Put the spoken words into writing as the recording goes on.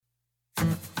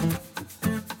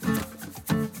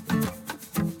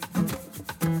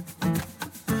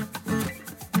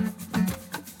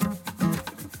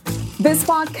This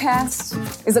podcast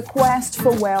is a quest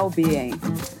for well-being,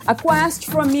 a quest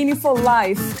for a meaningful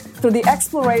life through the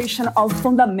exploration of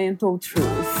fundamental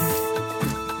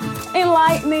truth.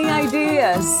 Enlightening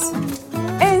ideas,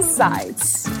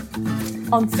 insights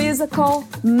on physical,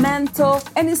 mental,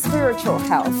 and spiritual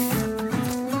health.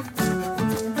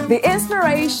 The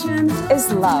inspiration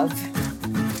is love.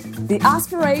 The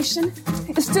aspiration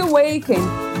is to awaken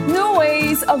new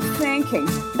ways of thinking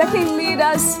that can lead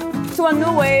us to a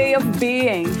new way of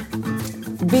being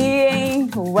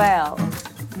well.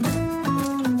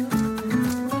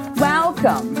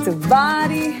 Welcome to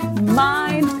Body,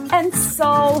 Mind, and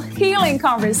Soul Healing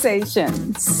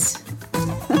Conversations.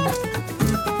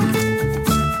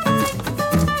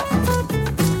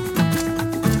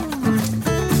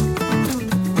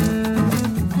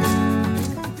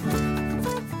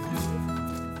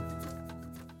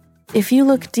 If you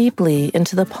look deeply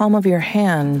into the palm of your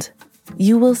hand,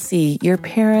 you will see your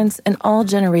parents and all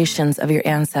generations of your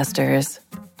ancestors.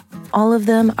 All of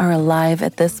them are alive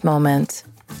at this moment.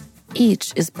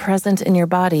 Each is present in your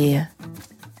body.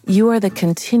 You are the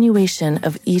continuation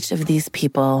of each of these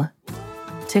people.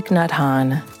 Thich Nhat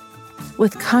Hanh.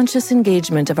 With conscious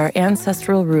engagement of our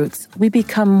ancestral roots, we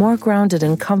become more grounded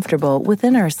and comfortable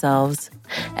within ourselves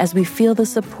as we feel the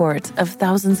support of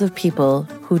thousands of people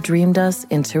who dreamed us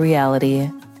into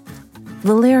reality.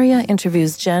 Valeria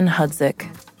interviews Jen Hudzik.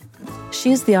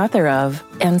 She is the author of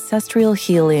Ancestral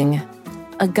Healing,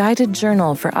 a guided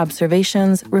journal for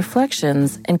observations,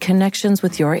 reflections, and connections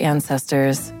with your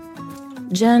ancestors.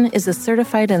 Jen is a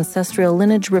certified ancestral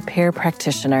lineage repair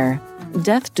practitioner,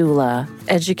 death doula,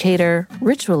 educator,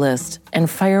 ritualist, and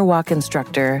firewalk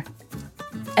instructor.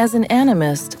 As an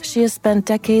animist, she has spent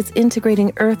decades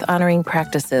integrating earth-honoring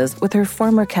practices with her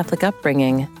former Catholic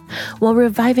upbringing, while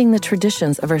reviving the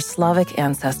traditions of her Slavic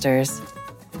ancestors.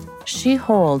 She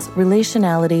holds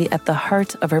relationality at the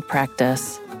heart of her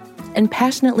practice, and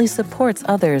passionately supports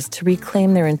others to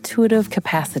reclaim their intuitive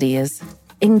capacities,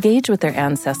 engage with their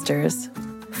ancestors,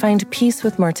 find peace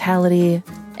with mortality,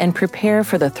 and prepare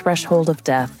for the threshold of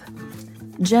death.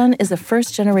 Jen is a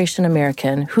first-generation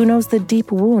American who knows the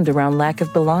deep wound around lack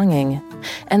of belonging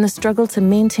and the struggle to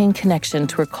maintain connection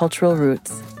to her cultural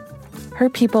roots. Her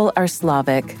people are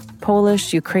Slavic,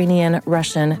 Polish, Ukrainian,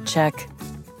 Russian, Czech,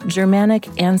 Germanic,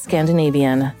 and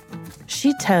Scandinavian.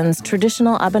 She tends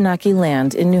traditional Abenaki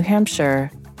land in New Hampshire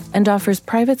and offers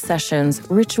private sessions,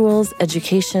 rituals,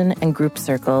 education, and group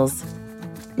circles.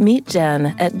 Meet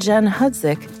Jen at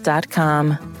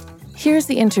jenhudzik.com. Here's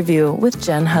the interview with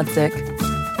Jen Hudzik.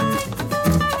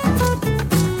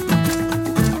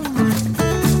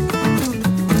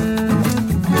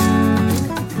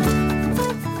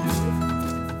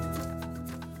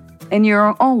 In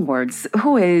your own words,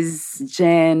 who is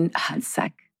Jen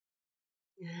Hudzik?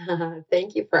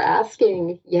 Thank you for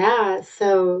asking. Yeah,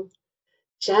 so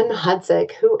Jen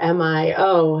Hudzik, who am I?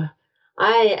 Oh,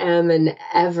 I am an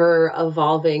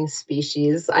ever-evolving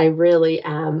species. I really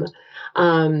am.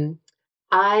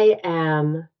 I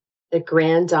am the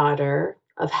granddaughter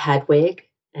of Hedwig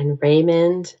and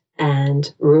Raymond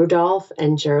and Rudolph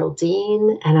and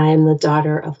Geraldine, and I am the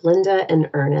daughter of Linda and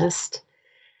Ernest.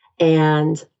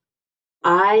 And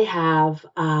I have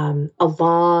a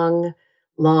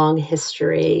long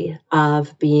history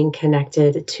of being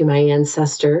connected to my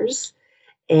ancestors.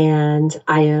 And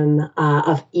I am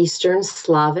of Eastern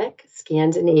Slavic,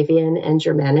 Scandinavian, and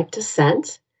Germanic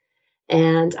descent.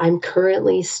 And I'm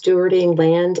currently stewarding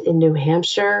land in New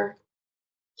Hampshire.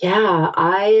 Yeah,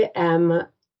 I am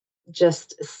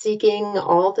just seeking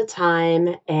all the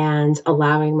time and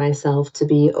allowing myself to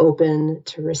be open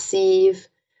to receive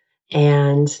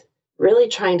and really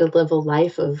trying to live a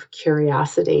life of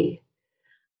curiosity.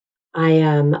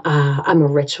 I'm a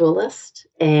ritualist,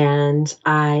 and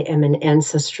I am an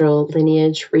ancestral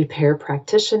lineage repair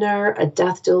practitioner, a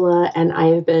death doula, and I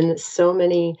have been so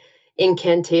many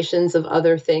incantations of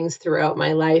other things throughout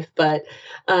my life. But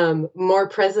more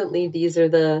presently, these are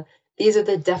the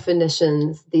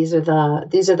definitions. These are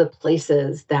the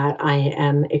places that I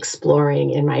am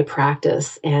exploring in my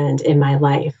practice and in my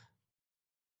life.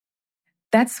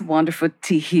 That's wonderful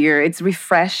to hear. It's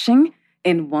refreshing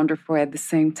and wonderful at the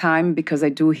same time, because I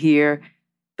do hear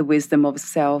the wisdom of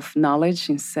self-knowledge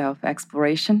and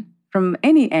self-exploration from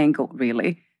any angle,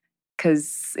 really.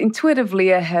 Because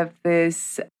intuitively, I have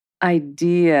this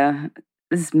idea,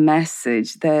 this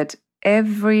message that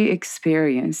every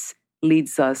experience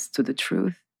leads us to the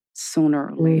truth sooner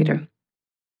or later.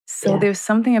 So Yeah. there's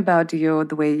something about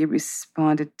the way you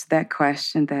responded to that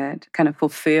question that kind of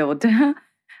fulfilled, the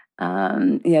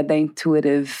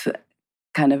intuitive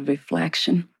kind of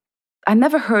reflection. I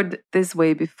never heard this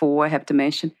way before, I have to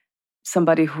mention.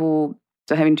 Somebody who,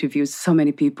 I have interviewed so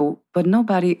many people, but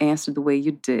nobody answered the way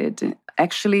you did.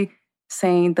 Actually,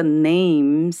 saying the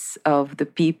names of the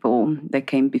people that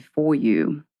came before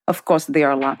you. Of course, there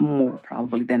are a lot more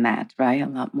probably than that, right? A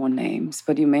lot more names,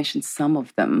 but you mentioned some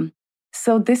of them.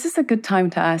 So this is a good time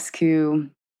to ask you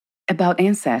about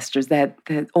ancestors, that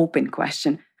open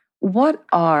question. What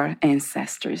are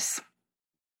ancestors?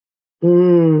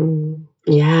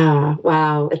 Yeah.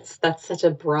 Wow. That's such a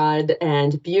broad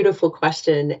and beautiful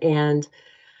question. And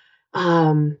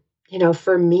um,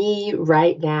 for me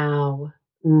right now,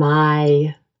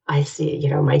 I see,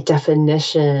 my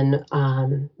definition,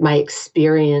 my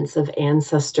experience of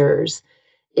ancestors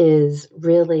is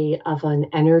really of an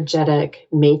energetic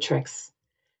matrix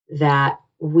that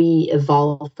we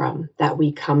evolve from, that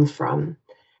we come from.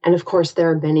 And of course, there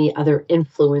are many other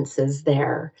influences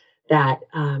there that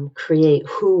create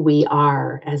who we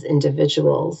are as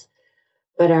individuals.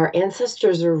 But our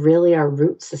ancestors are really our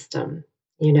root system.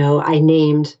 I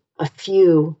named a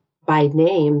few by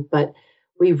name, but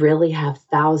we really have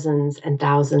thousands and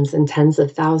thousands and tens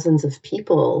of thousands of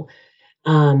people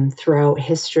throughout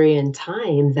history and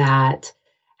time that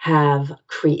have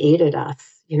created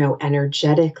us,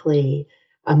 energetically,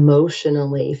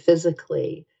 emotionally,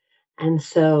 physically. And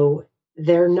so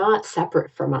they're not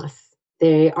separate from us.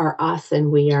 They are us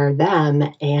and we are them.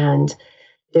 And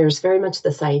there's very much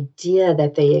this idea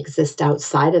that they exist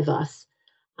outside of us.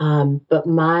 But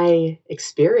my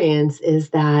experience is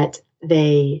that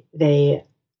they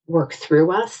work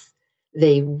through us,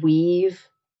 they weave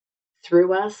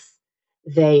through us,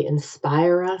 they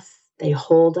inspire us, they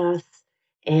hold us,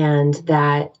 and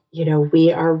that,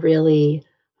 we are really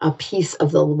a piece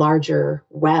of the larger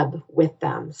web with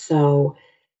them. So,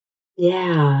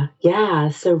 yeah, yeah.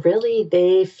 So really they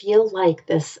really feel like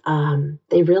this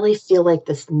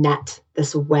net,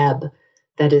 this web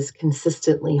that is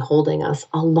consistently holding us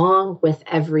along with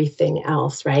everything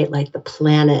else, right? Like the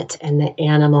planet and the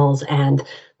animals and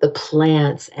the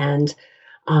plants and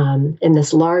in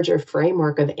this larger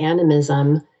framework of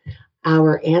animism,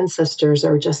 our ancestors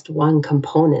are just one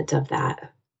component of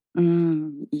that.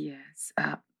 Yes.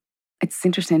 It's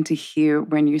interesting to hear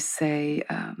when you say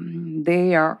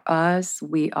they are us,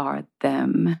 we are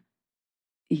them.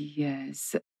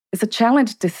 Yes. It's a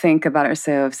challenge to think about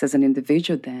ourselves as an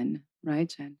individual, then, right,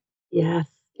 Jen? Yes,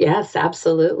 yes,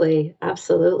 absolutely,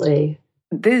 absolutely.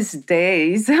 These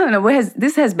days,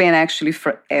 this has been actually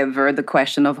forever the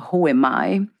question of who am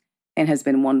I? And has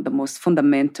been one of the most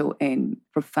fundamental and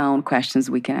profound questions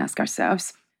we can ask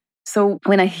ourselves. So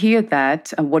when I hear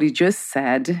that, what you just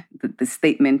said, the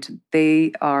statement,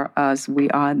 they are us, we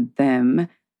are them,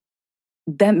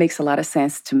 that makes a lot of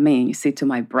sense to me, you see, to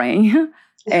my brain.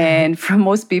 And for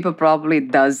most people, probably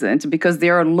it doesn't, because they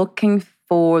are looking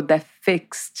for that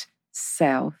fixed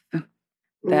self.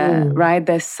 That Mm, right,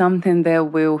 there's something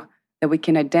that we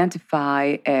can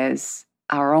identify as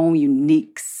our own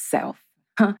unique self.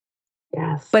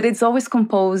 yes. But it's always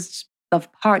composed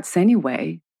of parts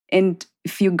anyway. And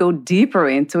if you go deeper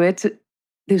into it,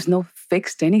 there's no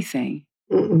fixed anything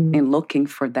Mm-mm. in looking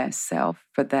for that self,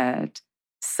 for that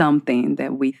something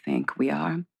that we think we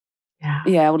are. Yeah.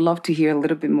 Yeah, I would love to hear a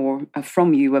little bit more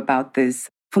from you about this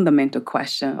fundamental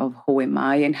question of who am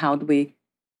I, and how do we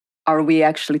are we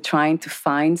actually trying to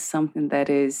find something that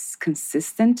is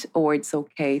consistent, or it's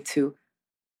okay to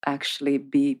actually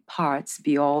be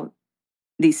all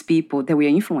these people that we are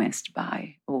influenced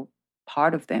by, or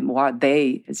part of them, or are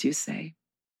they, as you say?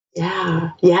 Yeah,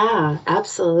 yeah,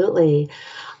 absolutely.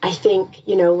 I think,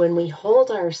 when we hold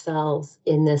ourselves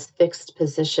in this fixed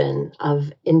position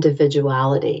of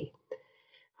individuality,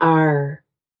 our,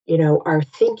 our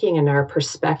thinking and our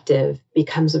perspective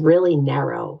becomes really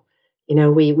narrow.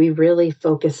 We really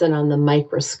focus in on the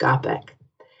microscopic.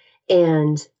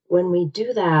 And when we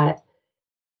do that,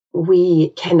 we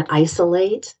can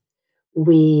isolate,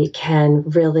 we can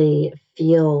really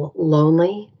feel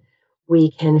lonely,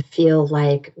 we can feel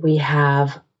like we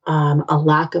have a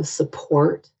lack of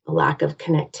support, a lack of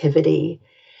connectivity,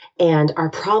 and our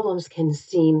problems can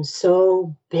seem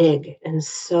so big and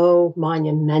so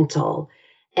monumental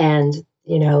and,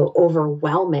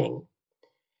 overwhelming.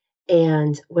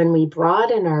 And when we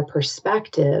broaden our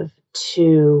perspective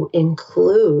to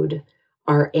include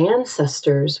our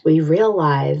ancestors, we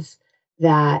realize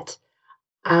that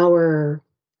our,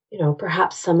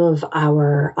 perhaps some of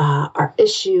our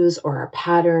issues or our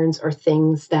patterns or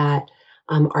things that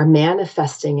are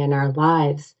manifesting in our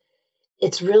lives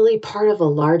it's really part of a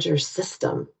larger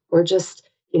system. We're just,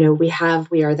 we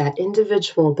are that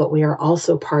individual, but we are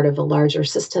also part of a larger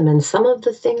system. And some of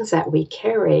the things that we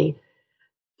carry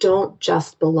don't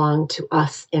just belong to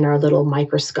us in our little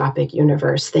microscopic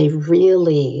universe. They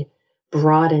really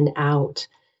broaden out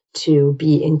to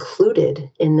be included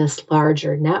in this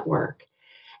larger network.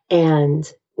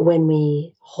 And when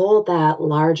we hold that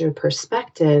larger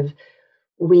perspective,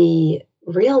 we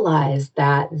realize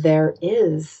that there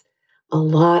is a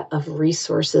lot of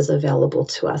resources available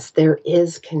to us. There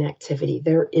is connectivity,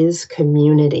 there is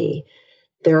community.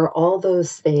 There are all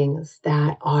those things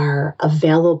that are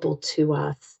available to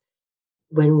us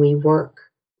when we work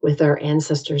with our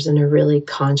ancestors in a really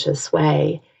conscious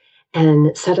way.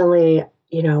 And suddenly,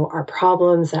 our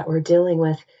problems that we're dealing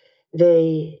with,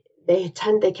 they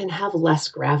can have less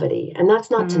gravity. And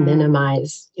that's not to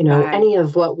minimize, Right. any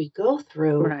of what we go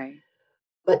through, Right.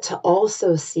 but to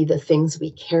also see the things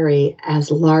we carry as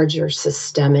larger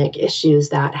systemic issues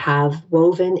that have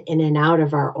woven in and out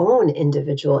of our own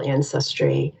individual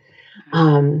ancestry,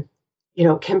 um,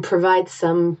 can provide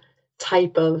some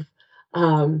type of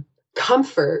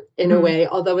comfort in a Mm. way,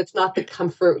 although it's not the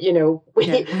comfort, Yeah. we,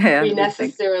 Yeah. we Exactly.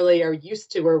 necessarily are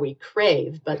used to or we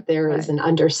crave, but there is Right. an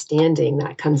understanding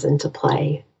that comes into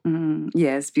play.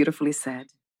 Yes, beautifully said.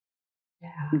 Yeah.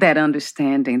 That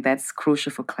understanding, that's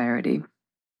crucial for clarity.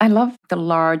 I love the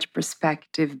large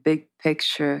perspective, big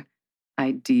picture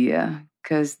idea,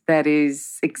 because that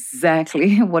is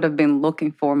exactly what I've been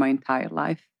looking for my entire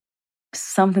life.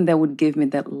 Something that would give me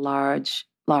that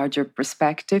larger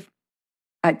perspective.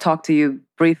 I talked to you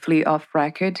briefly off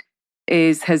record,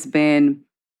 has been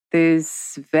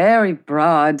this very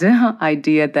broad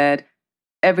idea that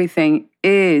everything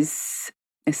is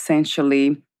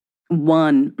essentially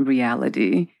one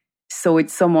reality. So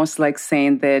it's almost like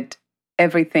saying that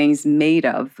everything's made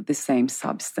of the same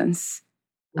substance,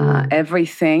 Mm.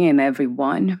 everything and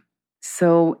everyone.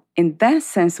 So in that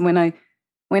sense, when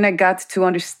I got to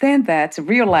understand that, to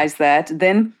realize that,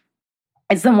 then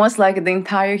it's almost like the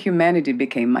entire humanity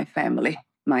became my family,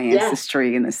 my Yes.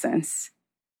 ancestry in a sense. Yeah.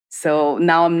 So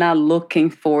now I'm not looking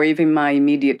for even my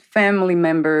immediate family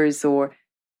members or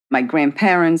my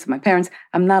grandparents, my parents.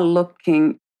 I'm not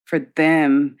looking for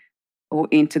them or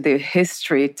into their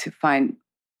history to find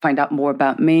out more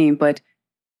about me. But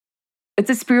it's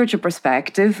a spiritual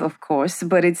perspective, of course,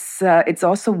 but it's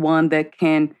also one that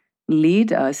can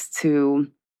lead us to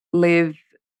live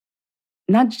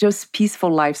not just peaceful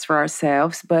lives for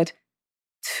ourselves, but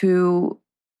to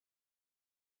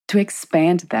to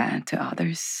expand that to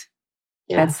others.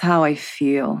 That's how Yes. I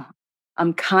feel.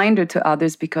 I'm kinder to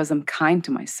others because I'm kind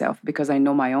to myself, because I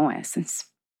know my own essence.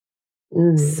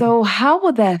 Mm. So, how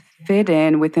would that fit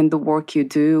in within the work you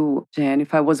do, Jen?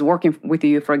 If I was working with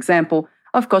you, for example,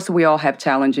 of course, we all have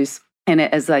challenges. And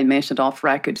as I mentioned off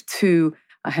record, too,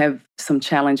 I have some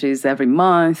challenges every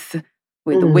month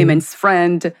with the Mm. women's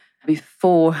friend.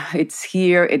 Before it's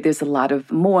here, there's a lot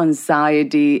of more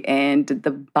anxiety, and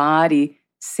the body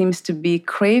seems to be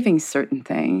craving certain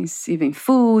things, even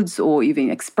foods or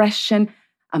even expression.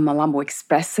 I'm a lot more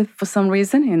expressive for some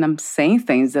reason, and I'm saying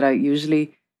things that I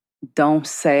usually don't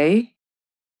say.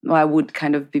 Well, I would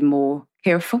kind of be more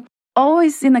careful.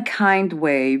 Always in a kind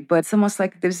way, but it's almost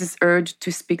like there's this urge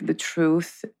to speak the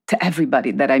truth to everybody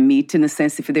that I meet, in a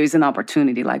sense, if there's an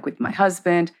opportunity, like with my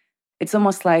husband. It's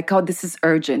almost like, oh, this is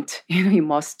urgent. You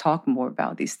must talk more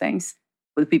about these things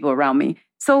with people around me.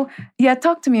 So, yeah,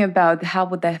 talk to me about how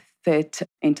would that fit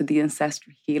into the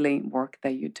ancestral healing work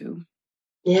that you do.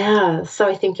 Yeah. So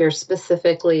I think you're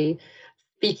specifically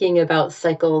speaking about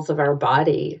cycles of our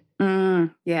body.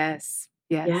 Yes,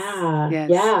 yes, Yeah, yes,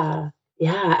 yeah,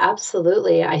 yeah,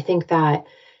 absolutely. I think that,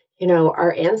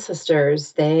 our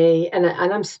ancestors, and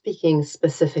I'm speaking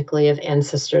specifically of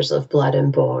ancestors of blood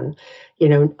and bone,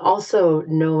 also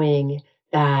knowing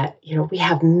that, we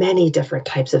have many different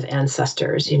types of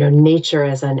ancestors, nature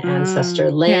as an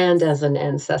ancestor, land yes, as an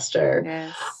ancestor,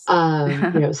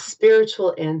 yes.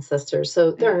 spiritual ancestors.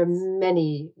 So there are Yes.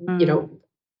 many, Mm,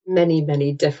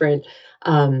 many different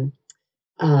um,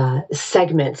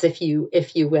 segments, if you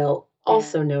will, yeah.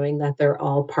 also knowing that they're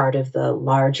all part of the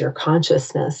larger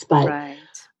consciousness. But Right.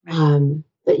 Right.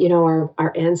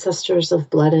 our ancestors of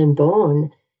blood and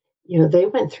bone, they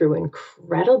went through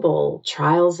incredible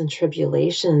trials and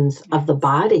tribulations of the Yes.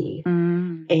 body,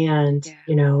 and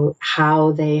Yeah.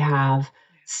 how they have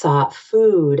sought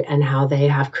food and how they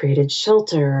have created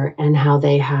shelter and how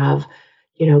they have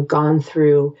gone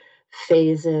through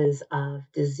phases of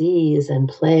disease and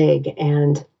plague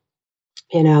and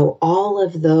all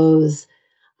of those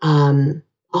um,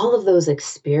 all of those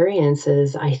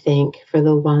experiences, I think, for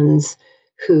the ones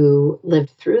who lived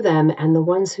through them, and the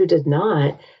ones who did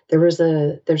not, there's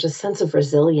a sense of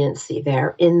resiliency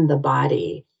there in the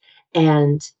body.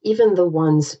 And even the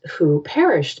ones who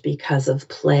perished because of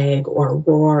plague or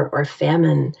war or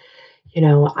famine,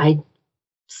 I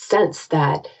sense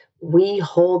that we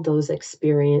hold those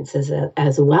experiences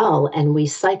as well, and we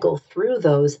cycle through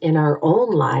those in our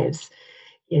own lives,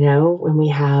 when we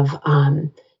have,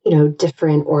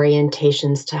 different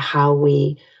orientations to how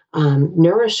we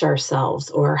nourish ourselves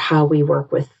or how we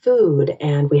work with food.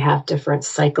 And we have different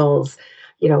cycles,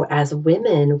 as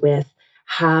women with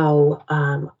how,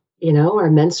 our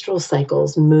menstrual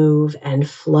cycles move and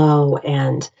flow.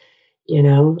 And,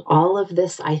 all of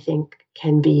this, I think,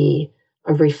 can be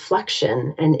a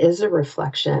reflection and is a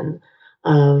reflection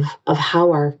of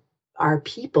how our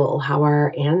people, how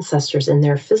our ancestors in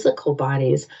their physical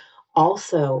bodies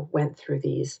also went through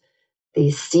these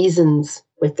seasons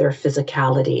with their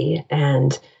physicality,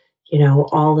 and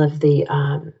all of the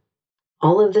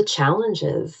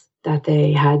challenges that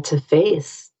they had to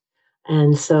face.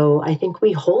 And so I think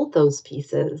we hold those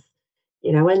pieces,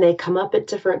 and they come up at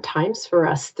different times for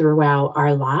us throughout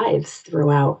our lives,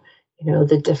 throughout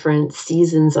the different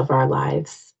seasons of our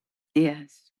lives.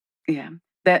 Yes. Yeah.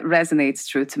 That resonates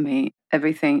true to me.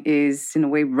 Everything is, in a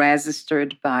way,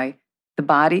 registered by the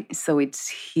body. So it's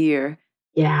here.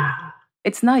 Yeah.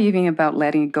 It's not even about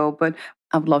letting it go, but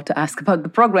I would love to ask about the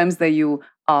programs that you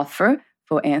offer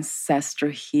for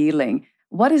ancestral healing.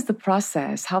 What is the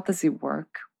process? How does it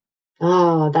work?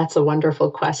 Oh, that's a wonderful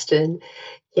question.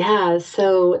 Yeah,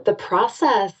 so the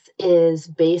process is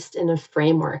based in a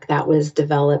framework that was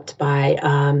developed by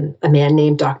a man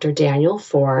named Dr. Daniel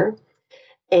Four.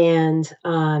 And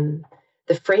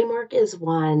the framework is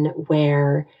one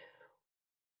where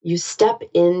you step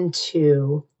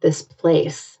into this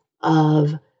place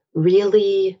of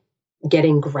really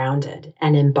getting grounded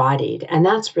and embodied. And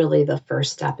that's really the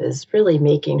first step, is really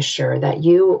making sure that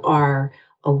you are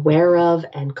aware of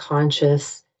and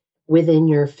conscious within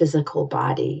your physical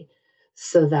body,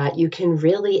 so that you can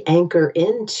really anchor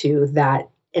into that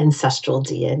ancestral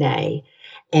DNA,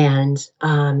 and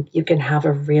you can have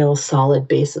a real solid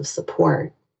base of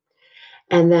support.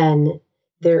 And then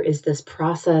there is this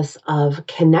process of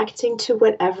connecting to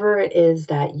whatever it is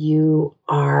that you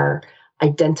are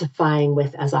identifying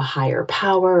with as a higher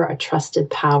power, a trusted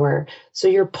power. So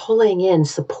you're pulling in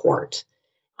support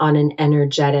on an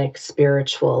energetic,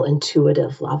 spiritual,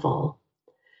 intuitive level.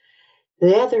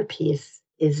 The other piece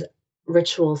is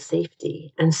ritual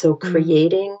safety. And so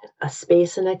creating a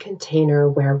space and a container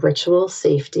where ritual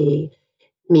safety,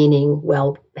 meaning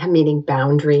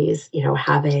boundaries,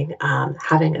 having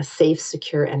a safe,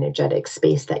 secure, energetic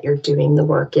space that you're doing the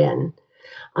work in,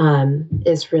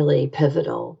 is really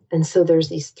pivotal. And so there's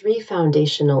these three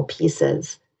foundational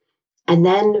pieces, and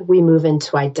then we move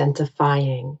into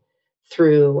identifying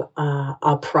through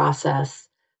a process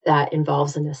that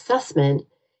involves an assessment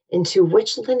into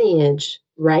which lineage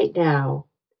right now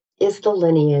is the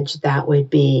lineage that would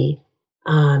be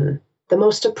the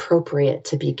most appropriate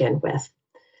to begin with.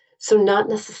 So not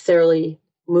necessarily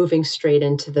moving straight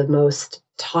into the most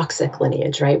toxic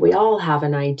lineage, right? We all have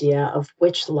an idea of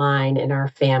which line in our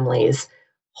families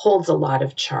holds a lot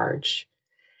of charge.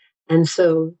 And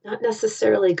so not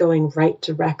necessarily going right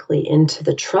directly into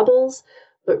the troubles,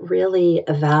 but really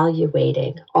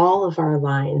evaluating all of our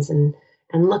lines, and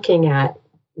looking at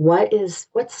what's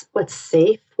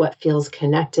safe, what feels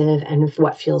connected, and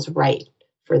what feels right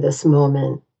for this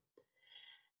moment.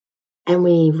 And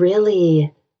we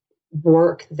really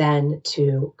work then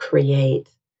to create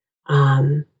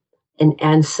an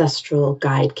ancestral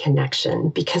guide connection,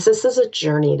 because this is a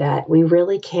journey that we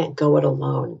really can't go it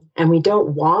alone, and we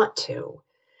don't want to.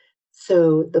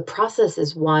 So the process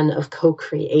is one of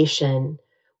co-creation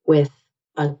with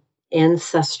an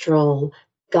ancestral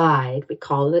guide. We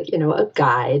call it, a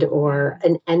guide or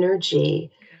an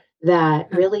energy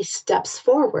that really steps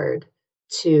forward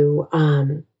to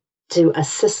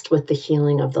assist with the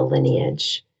healing of the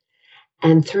lineage.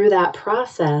 And through that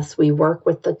process, we work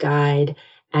with the guide,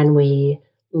 and we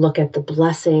look at the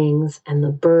blessings and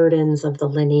the burdens of the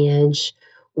lineage.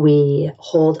 We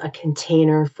hold a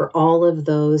container for all of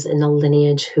those in the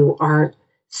lineage who aren't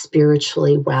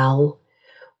spiritually well.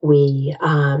 We,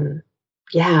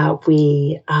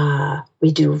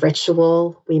 we do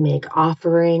ritual. We make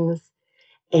offerings,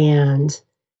 and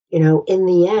in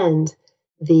the end,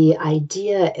 the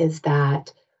idea is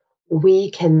that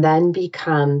we can then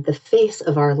become the face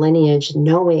of our lineage,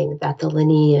 knowing that the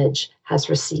lineage has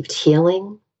received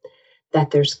healing,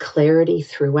 that there's clarity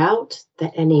throughout,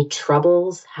 that any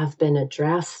troubles have been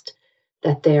addressed,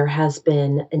 that there has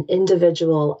been an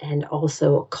individual and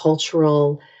also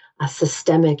cultural,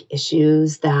 systemic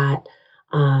issues that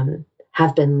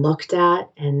have been looked at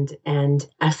and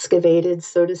excavated,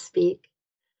 so to speak,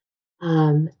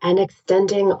 and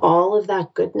extending all of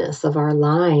that goodness of our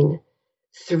line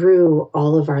through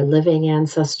all of our living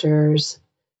ancestors,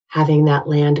 having that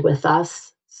land with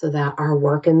us so that our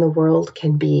work in the world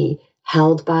can be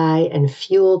held by and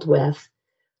fueled with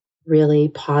really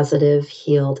positive,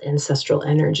 healed ancestral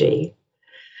energy.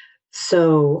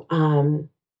 So,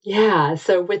 yeah,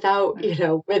 so without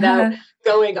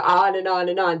going on and on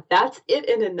and on, that's it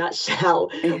in a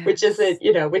nutshell, which Yes.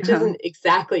 isn't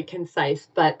exactly concise,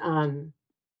 but, and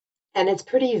it's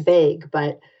pretty vague,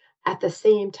 but at the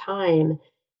same time,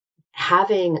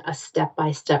 having a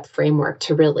step-by-step framework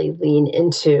to really lean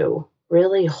into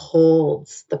really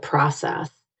holds the process,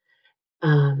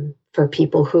 for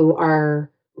people who are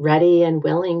ready and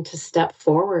willing to step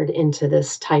forward into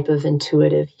this type of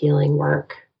intuitive healing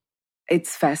work.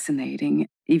 It's fascinating.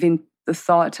 Even the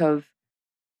thought of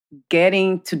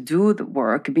getting to do the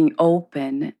work, being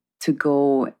open to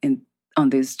go in on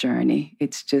this journey,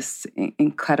 it's just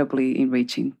incredibly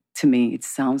enriching to me. It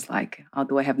sounds like,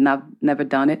 although I have never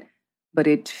done it, but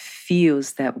it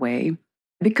feels that way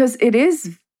because it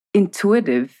is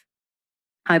intuitive.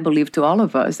 I believe to all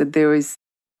of us that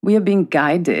we are being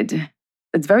guided.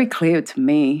 It's very clear to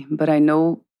me, but I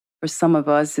know for some of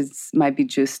us it might be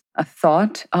just a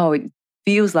thought. Oh, it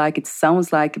feels like, it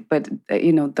sounds like, but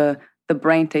the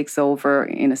brain takes over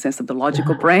in a sense of the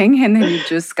logical brain, and then you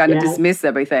just kind of Yes. dismiss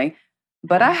everything.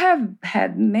 But I have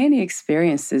had many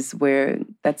experiences where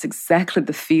that's exactly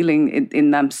the feeling,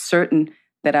 and I'm certain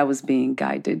that I was being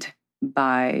guided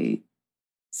by,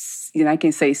 I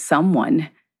can say someone.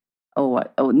 Oh,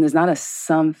 there's not a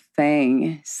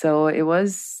something. So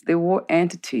there were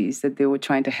entities that they were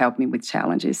trying to help me with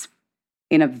challenges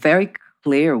in a very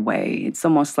clear way. It's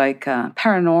almost like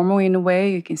paranormal in a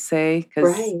way, you can say,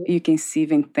 because Right. you can see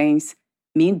even things,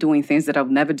 me doing things that I'll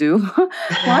never do.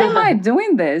 Why am I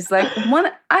doing this?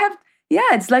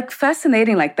 It's like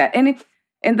fascinating like that.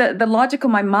 And the logical,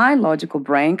 my logical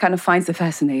brain kind of finds it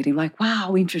fascinating, like,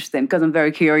 wow, interesting, because I'm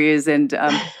very curious and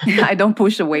I don't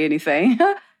push away anything.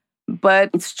 But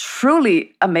it's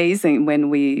truly amazing when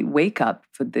we wake up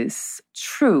for this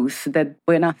truth that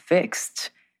we're not fixed,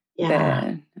 Yeah.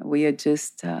 that we are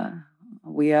just, I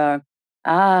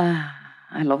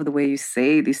love the way you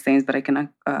say these things, but I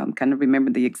cannot kind of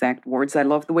remember the exact words. I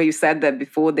love the way you said that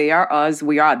before. They are us,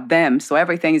 we are them. So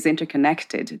everything is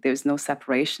interconnected. There's no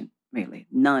separation, really,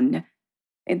 none.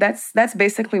 And that's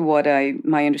basically what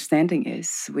my understanding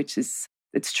is, which is,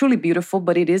 it's truly beautiful,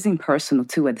 but it is impersonal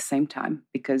too at the same time,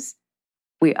 because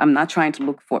I'm not trying to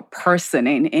look for a person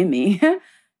in me.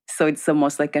 So it's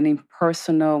almost like an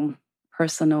impersonal,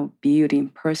 personal beauty,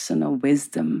 impersonal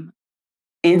wisdom,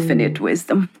 infinite Mm.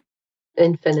 wisdom.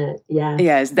 Infinite. Yes.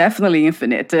 Yeah, it's definitely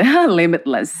infinite,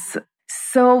 limitless.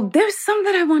 So there's some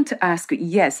that I want to ask you.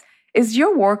 Yes. Is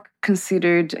your work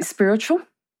considered spiritual?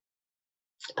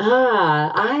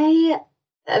 I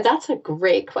That's a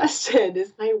great question.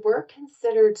 Is my work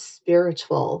considered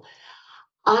spiritual?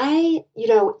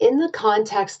 In the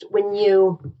context when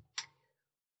you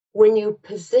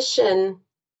position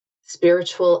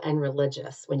spiritual and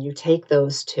religious, when you take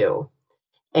those two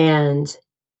and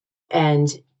and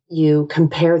you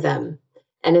compare them,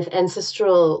 and if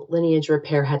ancestral lineage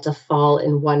repair had to fall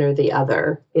in one or the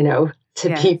other, to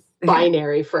Yes. be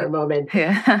binary for a moment,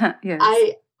 Yeah. Yes.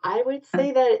 I would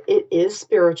say that it is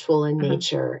spiritual in Uh-huh.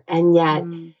 nature, and yet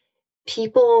Mm,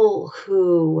 people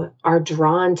who are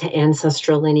drawn to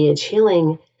ancestral lineage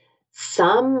healing,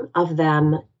 some of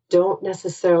them don't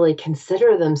necessarily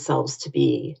consider themselves to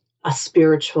be a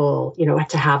spiritual,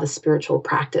 to have a spiritual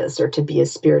practice or to be a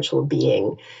spiritual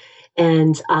being.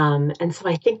 And so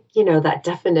I think, that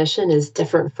definition is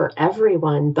different for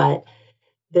everyone, but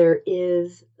there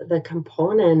is the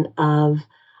component of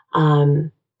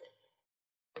um,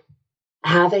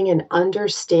 having an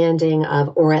understanding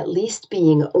of, or at least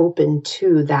being open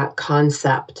to that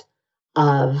concept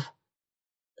of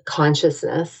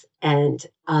consciousness and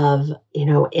of,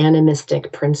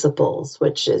 animistic principles,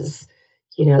 which is,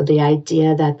 the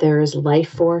idea that there is life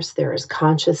force, there is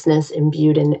consciousness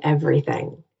imbued in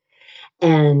everything.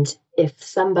 And if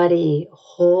somebody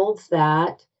holds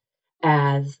that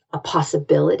as a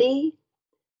possibility,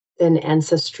 then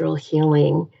ancestral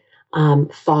healing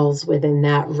falls within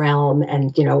that realm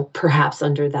and, perhaps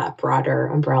under that broader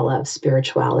umbrella of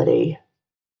spirituality.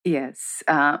 yes.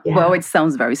 Well, Yeah. it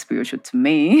sounds very spiritual to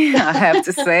me, I have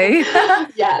to say.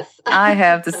 Yes. I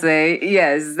have to say,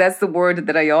 yes, that's the word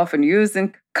that I often use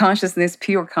in consciousness,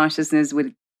 pure consciousness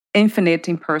with infinite,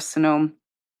 impersonal,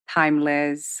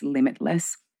 timeless,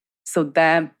 limitless. So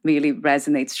that really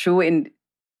resonates true. And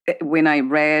when I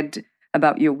read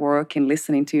about your work and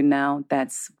listening to you now,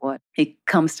 that's what it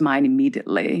comes to mind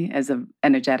immediately as an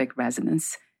energetic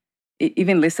resonance.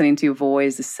 Even listening to your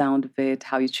voice, the sound of it,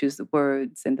 how you choose the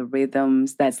words and the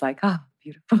rhythms, that's like,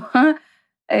 beautiful.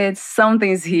 It's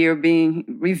something's here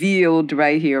being revealed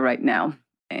right here, right now.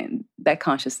 And that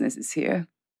consciousness is here.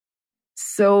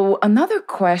 So another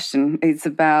question is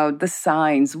about the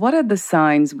signs. What are the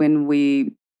signs when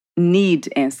we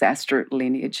need ancestral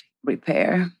lineage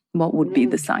repair? What would be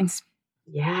the signs?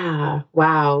 Yeah.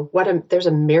 Wow. There's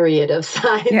a myriad of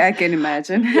signs. Yeah, I can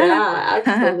imagine. Yeah,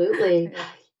 absolutely.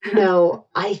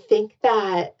 I think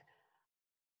that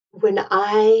when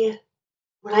I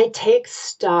take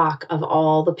stock of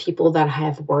all the people that I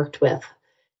have worked with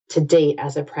to date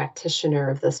as a practitioner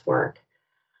of this work,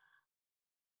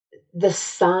 the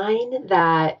sign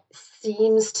that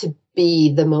seems to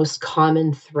be the most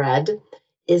common thread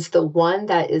is the one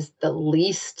that is the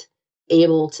least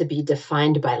able to be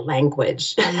defined by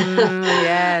language.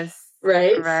 Yes.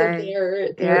 Right? So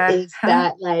Right. there is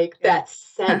that that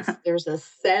sense. Yeah. There's a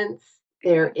sense,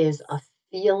 there is a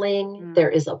feeling, there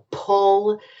is a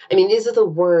pull. I mean, these are the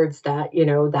words that,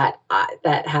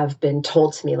 that have been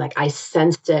told to me. Like, I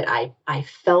sensed it, I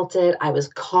felt it, I was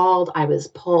called, I was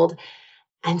pulled.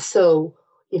 And so,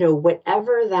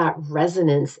 whatever that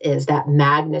resonance is, that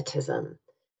magnetism,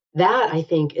 that I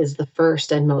think is the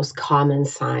first and most common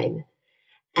sign.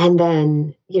 And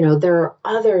then, there are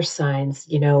other signs,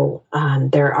 there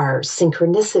are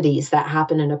synchronicities that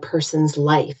happen in a person's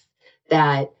life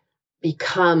that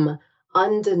become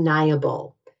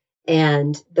undeniable.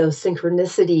 And those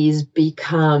synchronicities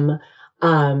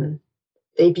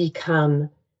they become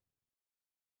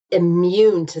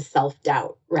immune to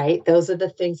self-doubt, right? Those are the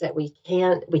things that we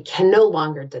can no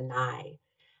longer deny.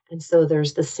 And so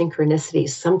there's the synchronicities.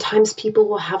 Sometimes people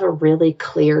will have a really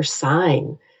clear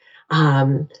sign.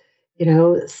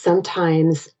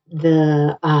 Sometimes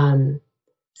the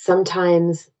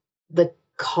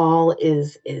call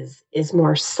is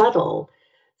more subtle.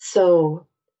 So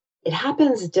it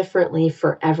happens differently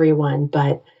for everyone,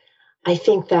 but I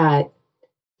think that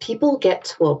people get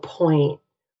to a point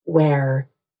where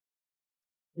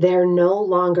they're no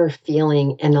longer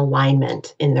feeling an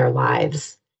alignment in their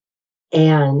lives.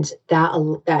 And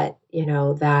that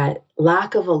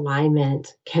lack of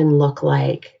alignment can look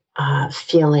like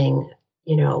feeling,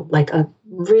 like a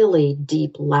really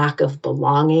deep lack of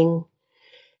belonging.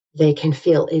 They can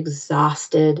feel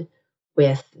exhausted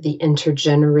with the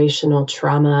intergenerational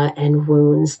trauma and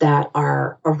wounds that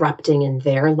are erupting in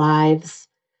their lives.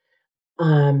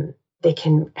 They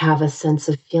can have a sense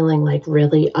of feeling like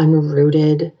really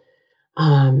unrooted.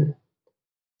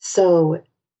 So,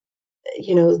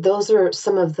 those are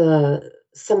some of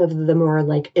the more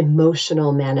like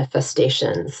emotional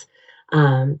manifestations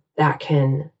that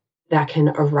can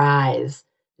arise,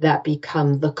 that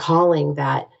become the calling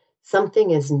that something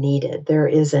is needed. There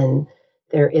is an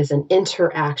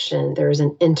interaction, there is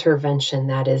an intervention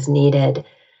that is needed,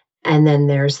 and then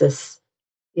there's this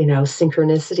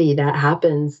synchronicity that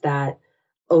happens that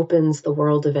opens the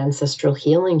world of ancestral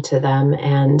healing to them,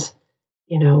 and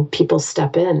people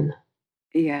step in.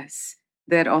 Yes,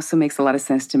 that also makes a lot of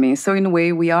sense to me. So, in a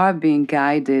way, we are being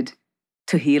guided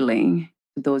to healing,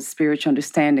 to those spiritual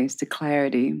understandings, to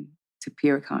clarity, to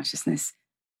pure consciousness,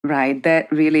 right? That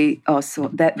really also,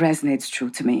 that resonates true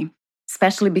to me,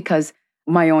 especially because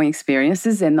my own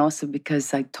experiences and also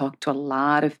because I talk to a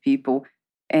lot of people.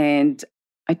 And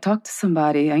I talked to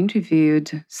somebody, I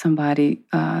interviewed somebody,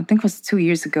 I think it was 2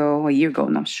 years ago, a year ago,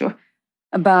 I'm not sure,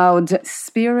 about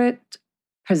spirit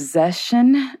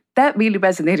possession. That really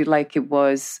resonated like it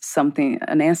was something,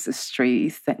 an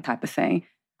ancestry type of thing.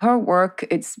 Her work,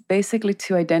 it's basically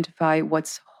to identify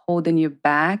what's holding you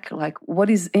back, like what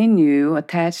is in you,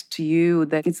 attached to you,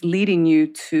 that is leading you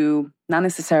to not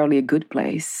necessarily a good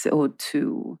place, or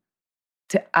to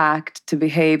act, to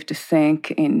behave, to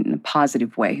think in a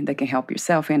positive way that can help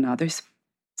yourself and others.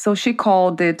 So she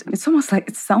called it, it's almost like,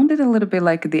 it sounded a little bit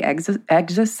like The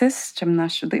Exorcist. I'm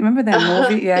not sure. Do you remember that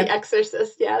movie? Yeah. The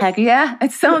Exorcist, yes. Heck yeah.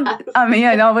 It sounds, yes. I mean,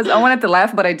 I wanted to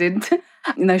laugh, but I didn't.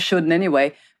 And I shouldn't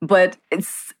anyway. But it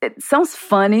sounds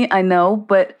funny, I know,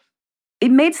 but it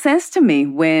made sense to me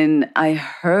when I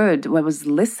was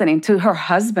listening to her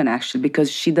husband, actually,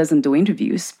 because she doesn't do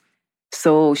interviews.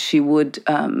 So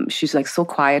she's like so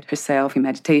quiet herself in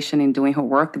meditation and doing her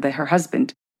work that her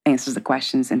husband answers the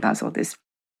questions and does all this.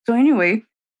 So anyway,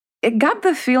 it got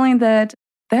the feeling that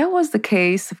was the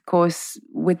case, of course,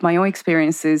 with my own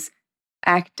experiences,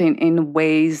 acting in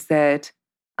ways that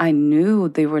I knew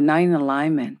they were not in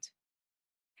alignment.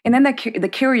 And then the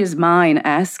curious mind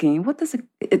asking, what does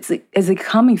is it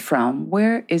coming from?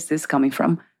 Where is this coming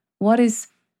from?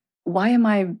 Why am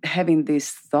I having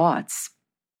these thoughts?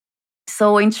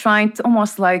 So in trying to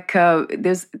almost like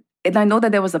and I know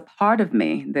that there was a part of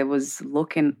me that was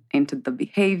looking into the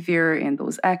behavior and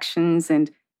those actions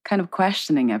and kind of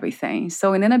questioning everything.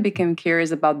 So and then I became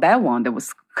curious about that one that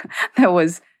was that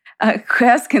was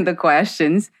asking the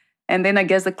questions. And then I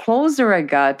guess the closer I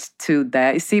got to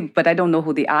that, see, but I don't know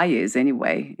who the I is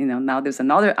anyway. Now there's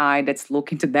another I that's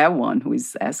looking to that one who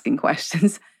is asking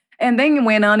questions. And then it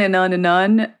went on and on and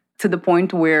on to the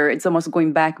point where it's almost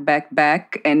going back, back,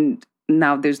 back. And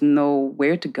now there's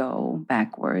nowhere to go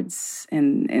backwards.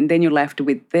 And then you're left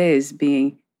with this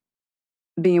being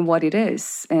what it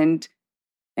is. And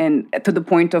to the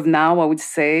point of now, I would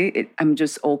say I'm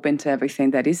just open to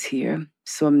everything that is here.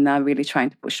 So I'm not really trying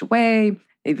to push away,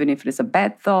 even if it's a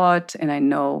bad thought. And I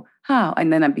know how.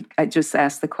 And then I just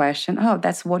ask the question, oh,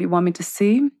 that's what you want me to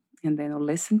see? And then I'll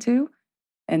listen to.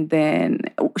 And then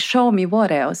show me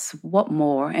what else, what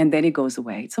more. And then it goes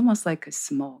away. It's almost like a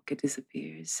smoke. It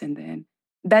disappears. And then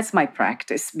that's my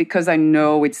practice because I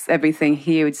know it's everything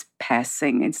here. It's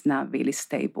passing. It's not really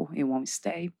stable. It won't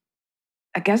stay.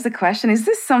 I guess the question, is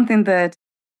this something that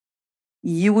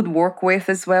you would work with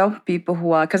as well? People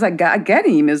who are, because I get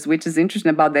emails, which is interesting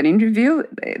about that interview.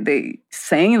 They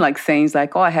saying like things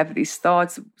like, oh, I have these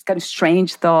thoughts, kind of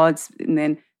strange thoughts. And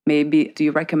then maybe, do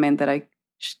you recommend that I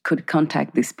could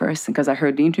contact this person? Because I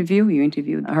heard the interview, you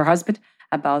interviewed her husband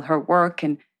about her work.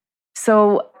 And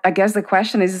so I guess the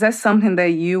question is that something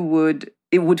that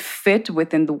it would fit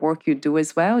within the work you do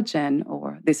as well, Jen,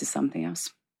 or this is something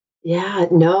else? Yeah,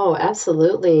 no,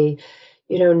 absolutely.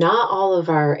 Not all of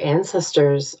our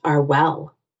ancestors are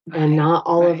well, and not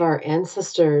all of our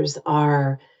ancestors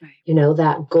are,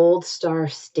 that gold star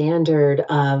standard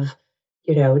of,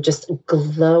 just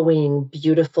glowing,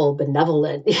 beautiful,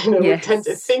 benevolent. We tend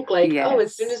to think like, oh,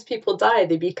 as soon as people die,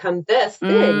 they become this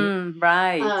thing.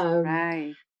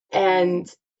 Right.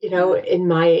 And, in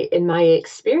my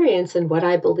experience and what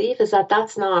I believe is that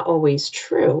that's not always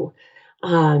true.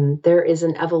 There is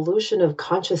an evolution of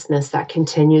consciousness that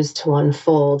continues to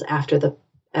unfold after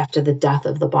the death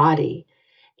of the body.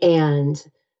 And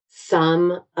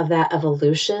some of that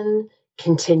evolution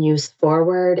continues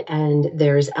forward and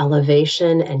there's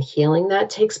elevation and healing that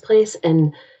takes place.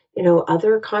 And,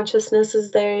 other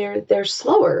consciousnesses, they're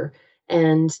slower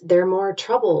and they're more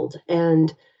troubled.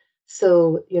 And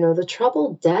so, the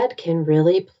troubled dead can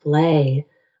really play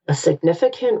a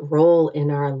significant role in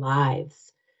our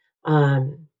lives.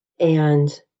 And,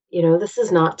 this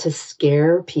is not to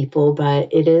scare people, but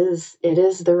it is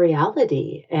the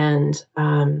reality and,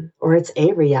 or it's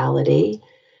a reality.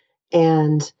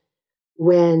 And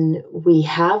when we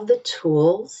have the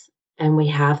tools and we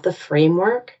have the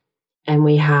framework and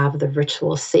we have the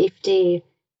ritual safety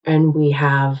and we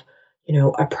have,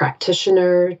 a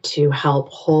practitioner to help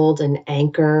hold and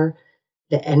anchor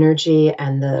the energy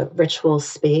and the ritual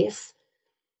space,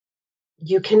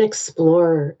 you can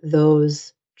explore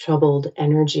those troubled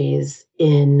energies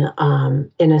in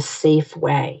a safe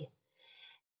way.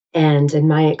 And in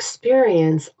my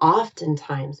experience,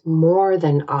 oftentimes, more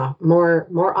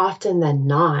often than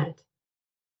not,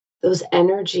 those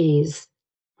energies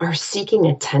are seeking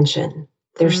attention.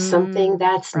 There's something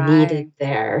that's needed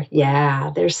there.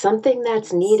 Yeah, there's something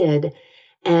that's needed,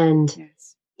 and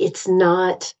it's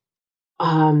not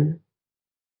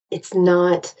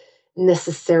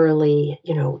necessarily,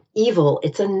 evil.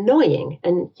 It's annoying.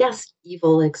 And yes,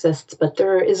 evil exists, but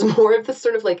there is more of this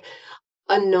sort of like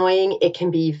annoying. It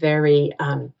can be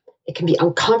it can be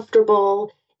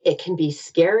uncomfortable. It can be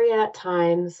scary at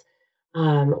times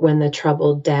when the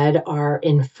troubled dead are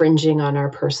infringing on our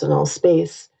personal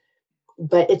space.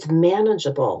 But it's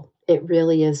manageable. It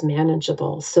really is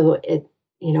manageable. So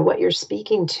what you're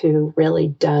speaking to really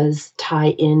does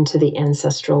tie into the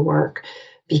ancestral work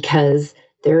because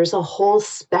there's a whole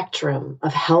spectrum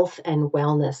of health and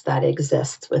wellness that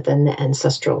exists within the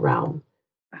ancestral realm.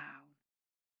 Wow.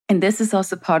 And this is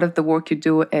also part of the work you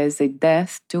do as a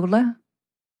death doula?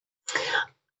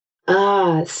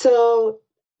 So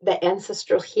the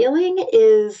ancestral healing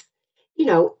is,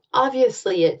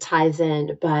 obviously it ties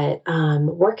in, but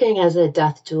working as a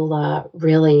death doula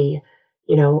really,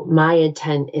 my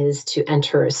intent is to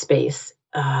enter a space,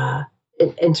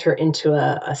 enter into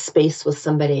a space with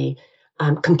somebody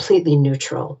completely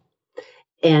neutral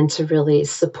and to really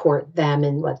support them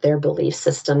in what their belief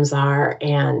systems are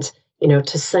and,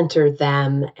 to center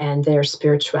them and their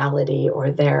spirituality or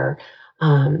their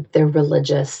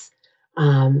religious,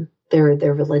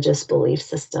 their religious belief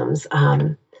systems.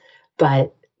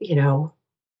 But,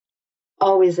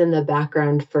 always in the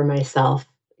background for myself,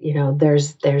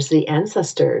 there's the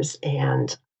ancestors,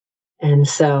 and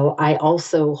so I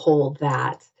also hold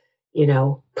that,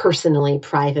 personally,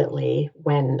 privately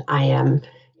when I am,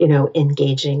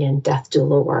 engaging in death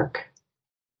doula work.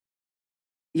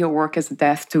 Your work as a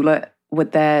death doula,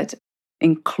 would that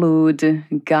include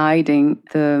guiding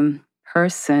the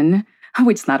person,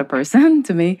 which is not a person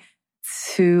to me,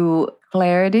 to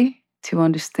clarity, to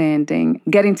understanding,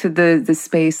 getting to the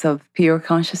space of pure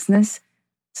consciousness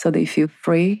so they feel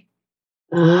free?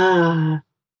 Ah,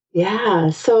 yeah.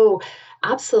 So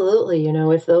absolutely,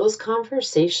 if those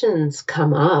conversations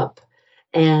come up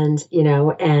and,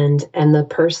 and the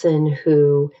person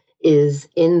who is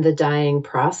in the dying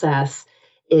process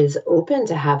is open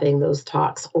to having those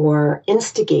talks or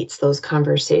instigates those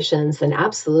conversations, then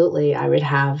absolutely I would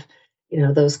have,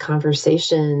 those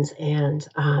conversations and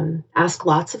ask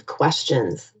lots of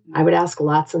questions. I would ask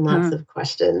lots and lots Hmm. of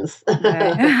questions.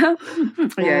 Right.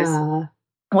 Yes. Yeah.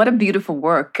 What a beautiful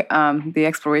work. The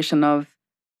exploration of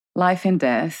life and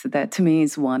death, that to me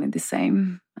is one and the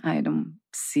same. I don't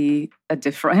see a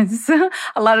difference.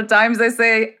 A lot of times I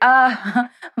say,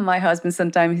 my husband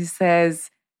sometimes he says,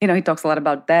 he talks a lot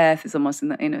about death. It's almost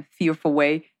in a fearful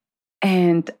way.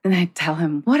 And I tell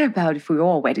him, what about if we were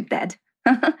already dead?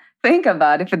 Think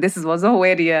about it, if this was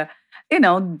already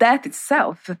death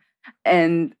itself.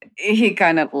 And he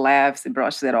kind of laughs and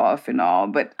brushes it off and all,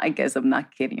 but I guess I'm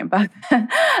not kidding about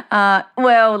that.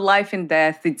 Well, life and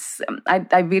death,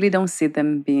 I really don't see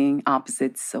them being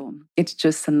opposites. So it's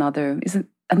just another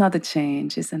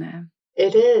change, isn't it?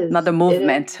 It is. Another It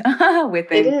movement is. It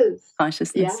within is. Yeah,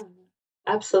 consciousness.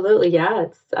 absolutely. Yeah,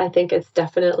 I think it's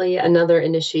definitely another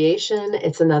initiation.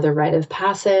 It's another rite of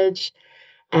passage.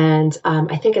 And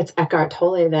I think it's Eckhart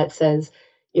Tolle that says,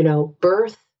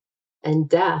 birth and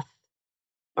death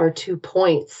are 2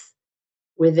 points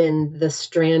within the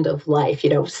strand of life,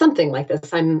 something like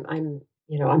this. I'm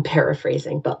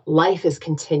paraphrasing, but life is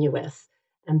continuous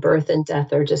and birth and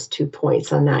death are just 2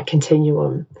 points on that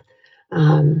continuum.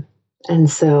 Um, and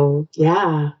so,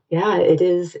 yeah, it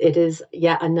is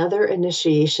yet another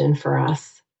initiation for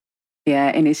us.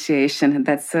 Yeah, initiation.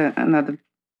 That's another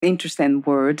interesting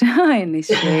word.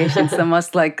 Initiation. It's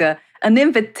almost like an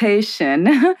invitation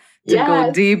to go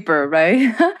Yes, deeper,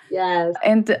 right? yes.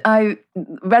 And I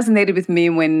resonated with me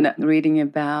when reading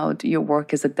about your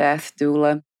work as a death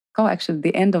doula. Oh, actually,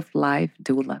 the end of life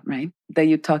doula, right? That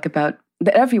you talk about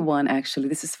that everyone, actually,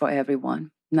 this is for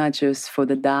everyone, not just for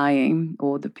the dying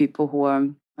or the people who are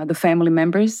the family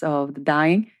members of the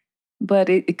dying, but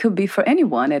it could be for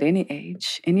anyone at any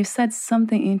age. And you said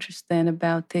something interesting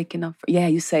about taking off. Yeah,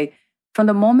 you say, from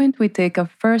the moment we take our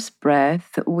first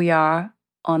breath, we are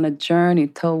on a journey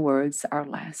towards our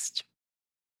last.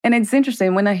 And it's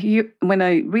interesting when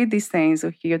I read these things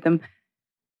or hear them,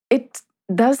 it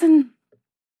doesn't.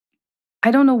 I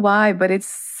don't know why, but I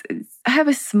have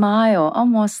a smile,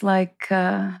 almost like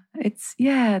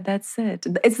yeah, that's it.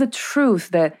 It's the truth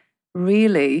that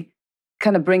really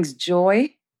kind of brings joy,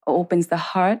 opens the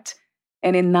heart,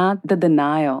 and in not the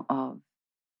denial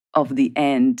of the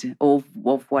end of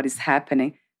what is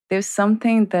happening. There's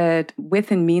something that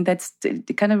within me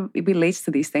it kind of relates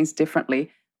to these things differently.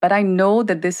 But I know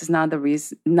that this is not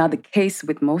not the case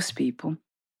with most people.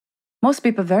 Most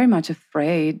people are very much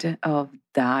afraid of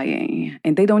dying,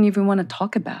 and they don't even want to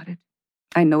talk about it.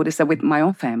 I notice that with my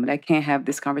own family, I can't have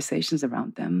these conversations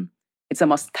around them. It's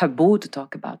almost taboo to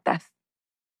talk about death.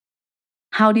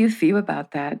 How do you feel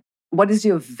about that? What is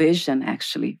your vision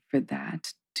actually for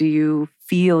that? Do you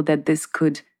feel that this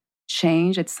could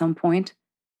change at some point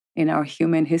in our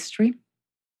human history?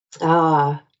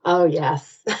 Oh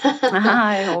yes.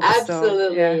 I hope so.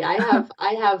 Absolutely. Yeah.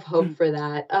 I have hope for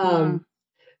that. Mm,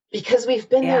 Because we've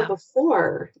been there yeah.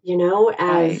 before,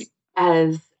 Right.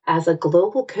 as a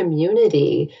global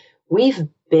community, we've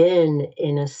been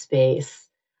in a space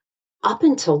up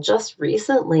until just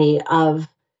recently of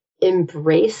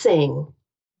embracing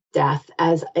death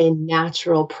as a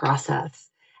natural process,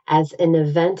 as an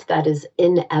event that is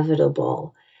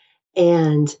inevitable.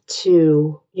 And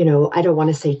I don't want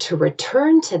to say to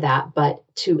return to that, but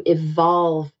to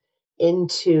evolve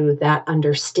into that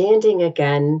understanding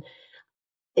again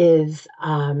is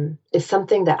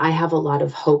something that I have a lot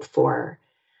of hope for.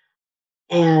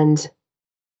 And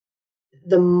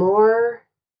the more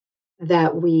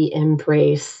that we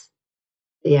embrace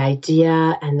the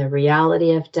idea and the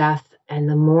reality of death, and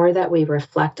the more that we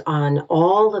reflect on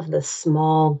all of the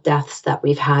small deaths that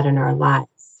we've had in our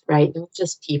lives, right? Not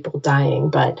just people dying,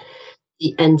 but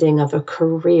the ending of a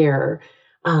career,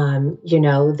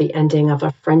 The ending of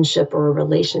a friendship or a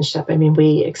relationship. I mean,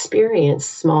 we experience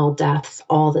small deaths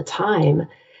all the time.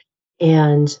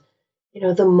 And,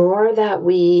 the more that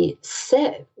we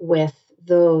sit with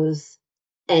those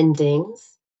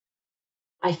endings,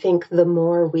 I think the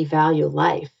more we value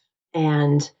life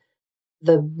and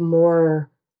the more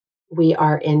we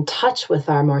are in touch with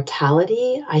our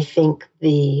mortality. I think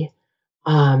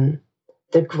um,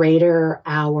 the greater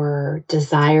our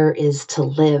desire is to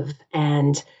live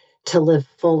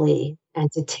fully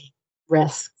and to take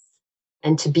risks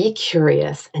and to be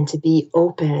curious and to be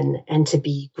open and to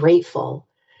be grateful.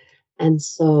 And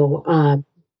so,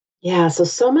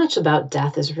 so much about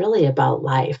death is really about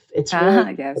life. It's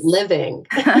really Yes. living.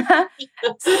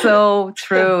 So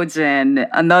true, Jen.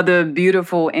 Another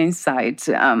beautiful insight,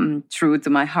 true to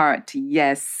my heart.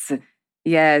 Yes,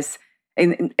 yes.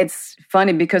 And it's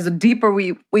funny because the deeper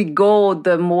we go,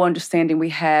 the more understanding we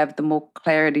have, the more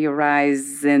clarity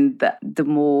arises, and the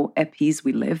more at peace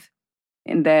we live.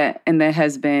 And that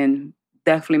has been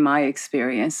definitely my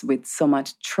experience with so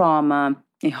much trauma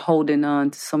and holding on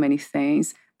to so many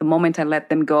things. The moment I let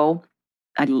them go,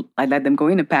 I let them go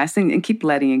in the past and keep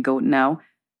letting it go now.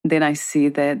 Then I see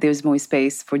that there's more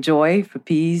space for joy, for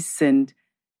peace, and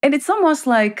it's almost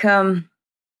like a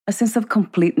sense of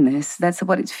completeness. That's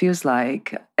what it feels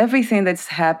like. Everything that's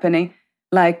happening,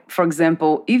 like for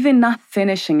example, even not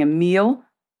finishing a meal,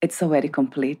 it's already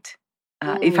complete.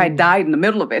 If I died in the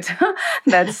middle of it,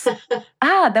 that's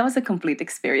that was a complete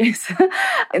experience.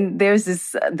 And there's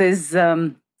this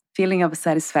feeling of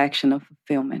satisfaction, of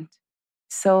fulfillment.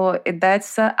 So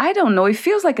that's I don't know. It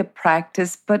feels like a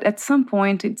practice, but at some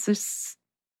point,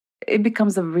 it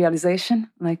becomes a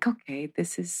realization. Like, okay,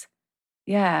 this is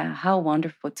how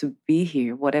wonderful to be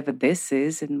here. Whatever this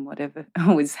is, and whatever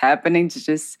is happening, it's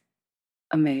just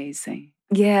amazing.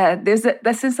 Yeah, there's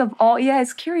that sense of awe. Yeah,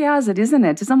 it's curiosity, isn't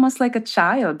it? It's almost like a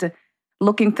child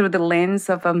looking through the lens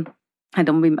of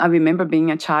I remember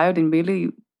being a child and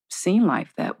really seeing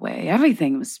life that way.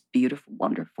 Everything was beautiful,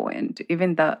 wonderful, and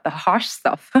even the harsh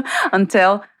stuff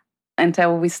until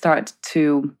we start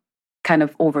to kind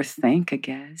of overthink, I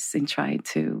guess, and try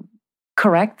to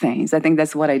correct things. I think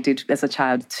that's what I did as a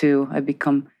child too. I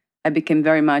became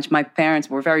very much, my parents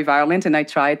were very violent, and I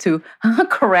tried to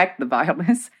correct the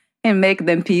violence and make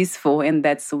them peaceful. And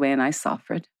that's when I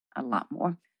suffered a lot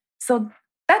more. So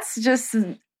that's just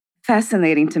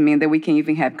fascinating to me that we can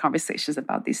even have conversations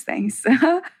about these things.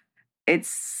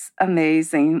 It's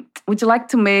amazing. Would you like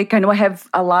to make, I know I have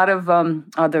a lot of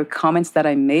other comments that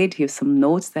I made here, some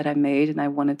notes that I made, and I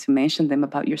wanted to mention them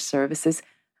about your services.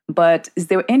 But is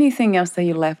there anything else that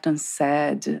you left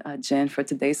unsaid, Jen, for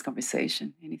today's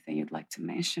conversation? Anything you'd like to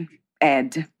mention?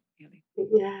 Add, really?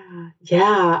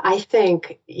 Yeah. I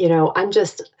think,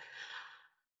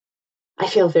 I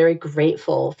feel very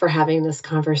grateful for having this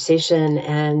conversation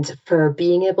and for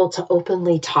being able to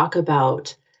openly talk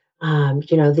about,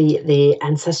 the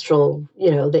ancestral,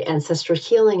 the ancestral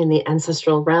healing and the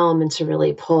ancestral realm, and to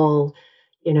really pull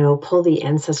the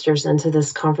ancestors into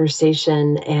this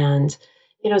conversation. And,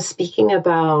 speaking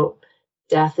about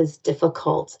death is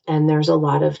difficult, and there's a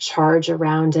lot of charge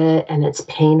around it, and it's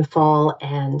painful,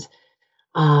 and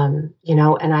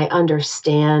I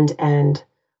understand and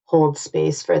hold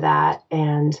space for that.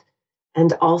 And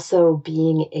also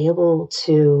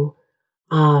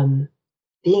um,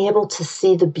 being able to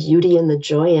see the beauty and the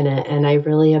joy in it. And I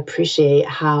really appreciate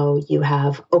how you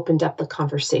have opened up the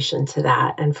conversation to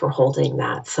that and for holding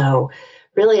that. So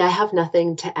really, I have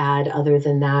nothing to add other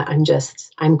than that.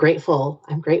 I'm grateful.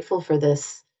 I'm grateful for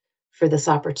this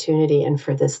opportunity and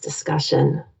for this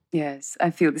discussion. Yes,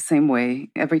 I feel the same way.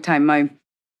 Every time I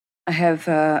have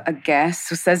a guest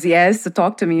who says yes to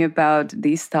talk to me about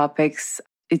these topics,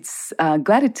 it's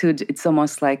gratitude. It's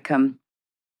almost like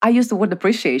I use the word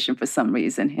appreciation for some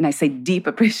reason, and I say deep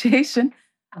appreciation,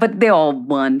 but they're all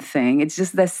one thing. It's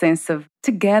just that sense of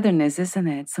togetherness, isn't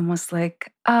it? It's almost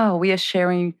like, oh, we are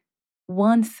sharing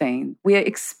one thing. We are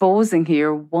exposing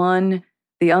here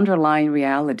the underlying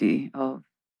reality of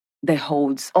that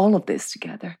holds all of this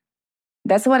together.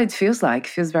 That's what it feels like. It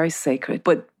feels very sacred.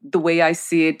 But the way I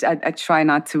see it, I try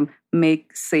not to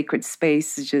make sacred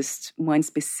space just one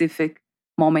specific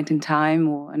moment in time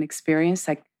or an experience.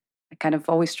 I kind of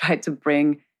always try to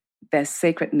bring that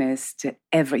sacredness to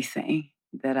everything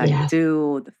that I Yes.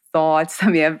 do, the thoughts,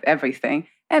 everything.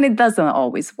 And it doesn't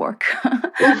always work.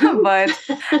 But,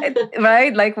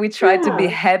 right? Like we try to be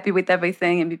happy with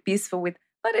everything and be peaceful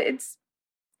but it's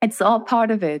all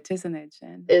part of it, isn't it,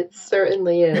 Jen? It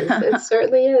certainly is. It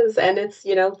certainly is. And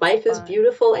life is Fun.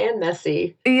 beautiful and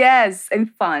messy. Yes, and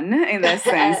fun in that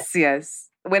sense, yes.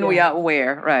 when we are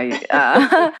aware, right?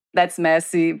 That's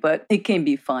messy, but it can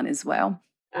be fun as well.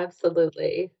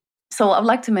 Absolutely. So I'd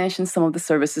like to mention some of the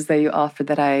services that you offer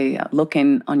that I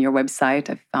looking on your website.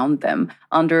 I found them.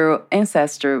 Under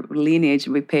Ancestral Lineage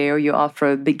Repair, you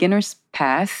offer Beginner's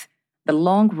Path, The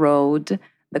Long Road,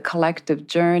 The Collective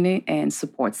Journey, and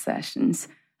support sessions.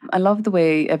 I love the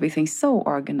way everything's so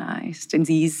organized and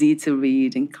easy to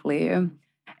read and clear.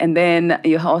 And then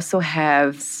you also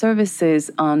have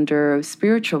services under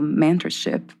spiritual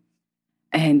mentorship.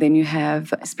 And then you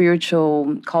have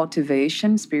spiritual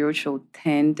cultivation, spiritual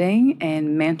tending,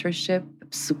 and mentorship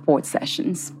support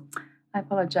sessions. I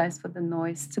apologize for the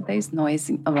noise. Today's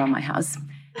noise around my house.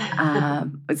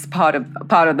 It's part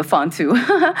of the fun too.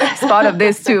 It's part of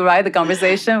this too, right? The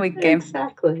conversation we came.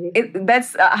 Exactly.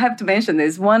 I have to mention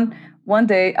this. One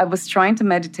day I was trying to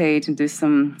meditate and do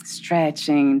some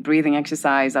stretching, breathing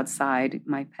exercise outside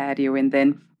my patio, and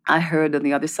then I heard on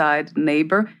the other side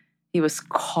neighbor. He was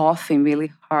coughing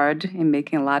really hard and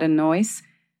making a lot of noise.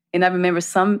 And I remember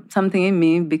something in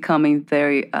me becoming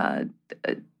very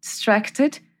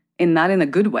distracted and not in a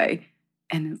good way.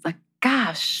 And it's like,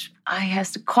 gosh, I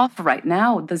has to cough right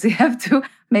now. Does he have to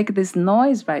make this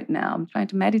noise right now? I'm trying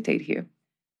to meditate here.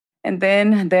 And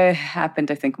then there happened,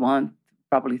 I think,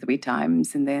 probably 3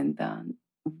 times. And then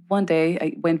one day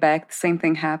I went back, the same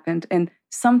thing happened. And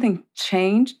something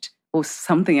changed or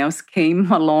something else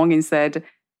came along and said,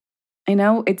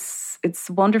 it's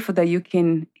wonderful that you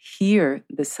can hear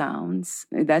the sounds.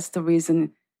 That's the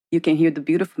reason you can hear the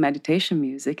beautiful meditation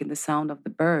music and the sound of the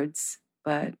birds.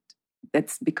 But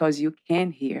that's because you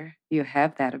can hear. You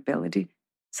have that ability.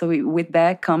 So with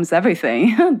that comes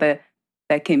everything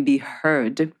that can be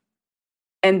heard.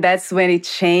 And that's when it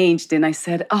changed. And I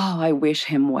said, I wish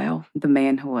him well. The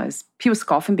man he was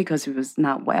coughing because he was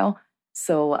not well.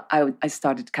 So I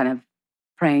started kind of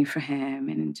praying for him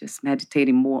and just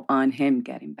meditating more on him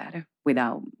getting better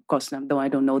without, of course, though I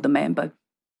don't know the man, but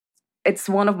it's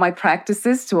one of my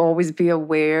practices to always be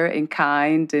aware and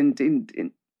kind and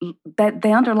that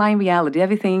the underlying reality,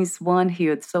 everything's one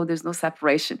here, so there's no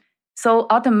separation. So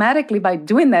automatically by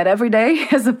doing that every day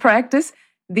as a practice,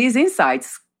 these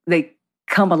insights, they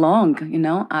come along,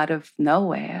 out of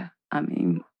nowhere. I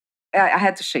mean, I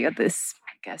had to share this,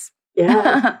 I guess.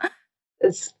 Yeah.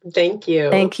 Thank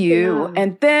you. Thank you. Yeah.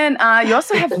 And then you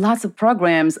also have lots of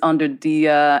programs under the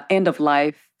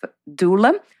end-of-life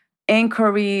doula,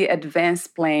 inquiry,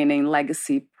 advanced planning,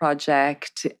 legacy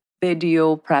project,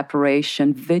 vigil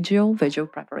preparation,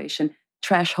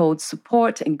 threshold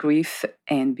support, and grief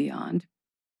and beyond.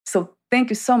 So thank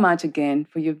you so much again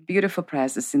for your beautiful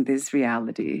presence in this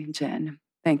reality, Jen.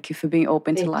 Thank you for being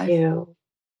open to life. Thank you.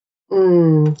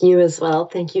 You as well.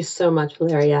 Thank you so much,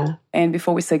 Valeria. And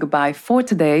before we say goodbye for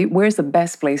today, where's the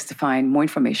best place to find more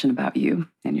information about you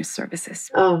and your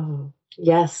services? Oh,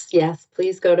 yes.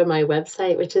 Please go to my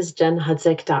website, which is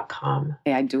jenhudzik.com.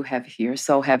 Yeah, I do have here.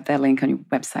 So have that link on your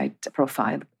website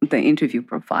profile, the interview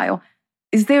profile.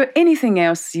 Is there anything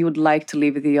else you would like to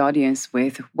leave the audience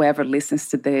with, whoever listens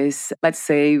to this? Let's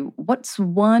say, what's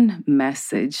one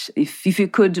message? If you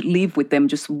could leave with them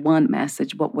just one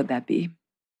message, what would that be?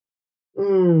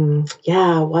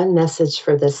 One message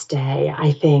for this day,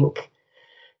 I think.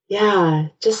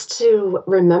 Just to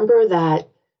remember that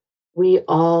we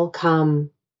all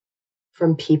come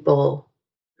from people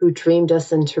who dreamed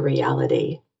us into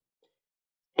reality.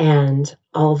 And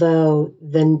although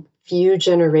the few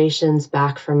generations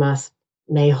back from us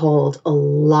may hold a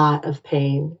lot of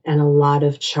pain and a lot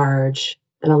of charge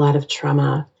and a lot of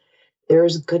trauma, there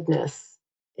is goodness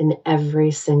in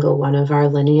every single one of our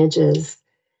lineages.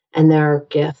 And there are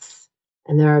gifts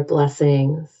and there are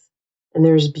blessings and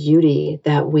there's beauty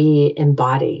that we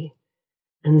embody.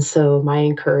 And so my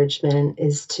encouragement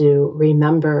is to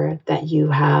remember that you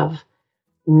have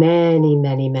many,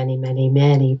 many, many, many,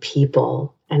 many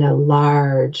people and a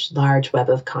large, large web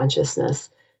of consciousness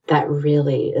that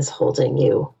really is holding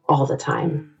you all the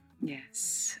time.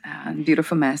 Yes.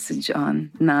 Beautiful message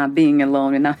on not being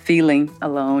alone and not feeling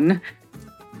alone.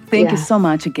 Thank you so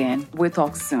much again. We'll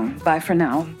talk soon. Bye for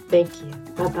now. Thank you.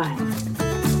 Bye-bye.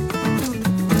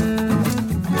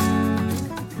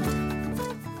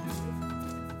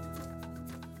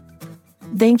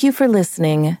 Thank you for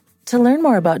listening. To learn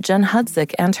more about Jen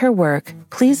Hudzik and her work,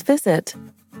 please visit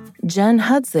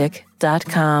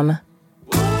jenhudzik.com.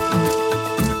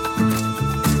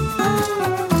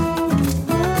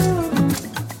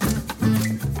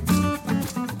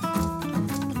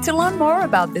 To learn more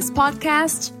about this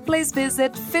podcast, please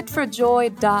visit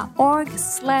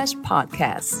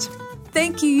fitforjoy.org/podcast.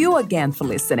 Thank you again for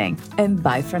listening, and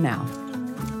bye for now.